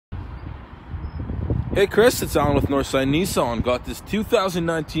Hey Chris, it's Alan with Northside Nissan. Got this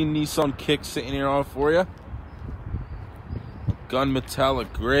 2019 Nissan Kick sitting here on for you. Gun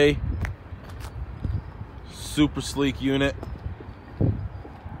metallic gray. Super sleek unit.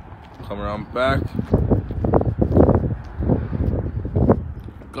 Come around back.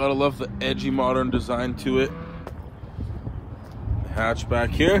 Gotta love the edgy modern design to it. The hatch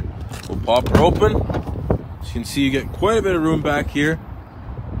back here. We'll pop her open. As you can see, you get quite a bit of room back here.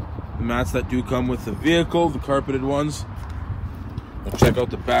 The mats that do come with the vehicle, the carpeted ones. We'll check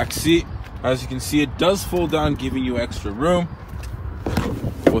out the back seat. As you can see, it does fold down, giving you extra room.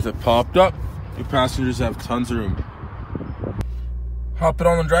 With it popped up, your passengers have tons of room. Hopping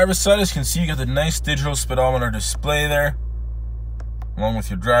on the driver's side, as you can see, you got the nice digital speedometer display there, along with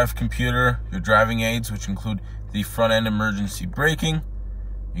your drive computer, your driving aids, which include the front end emergency braking.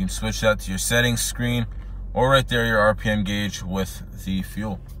 You can switch that to your settings screen, or right there, your RPM gauge with the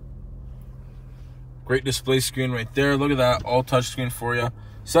fuel. Great display screen right there. Look at that, all touchscreen for you.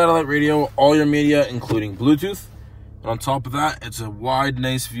 Satellite radio, all your media, including Bluetooth. And on top of that, it's a wide,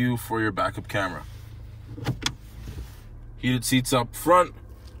 nice view for your backup camera. Heated seats up front,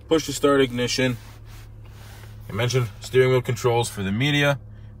 push to start ignition. I mentioned steering wheel controls for the media.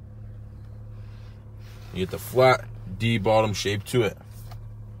 You get the flat D bottom shape to it.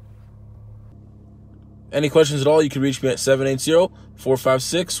 Any questions at all, you can reach me at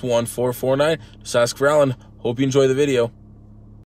 780-456-1449. Just ask for Alan. Hope you enjoy the video.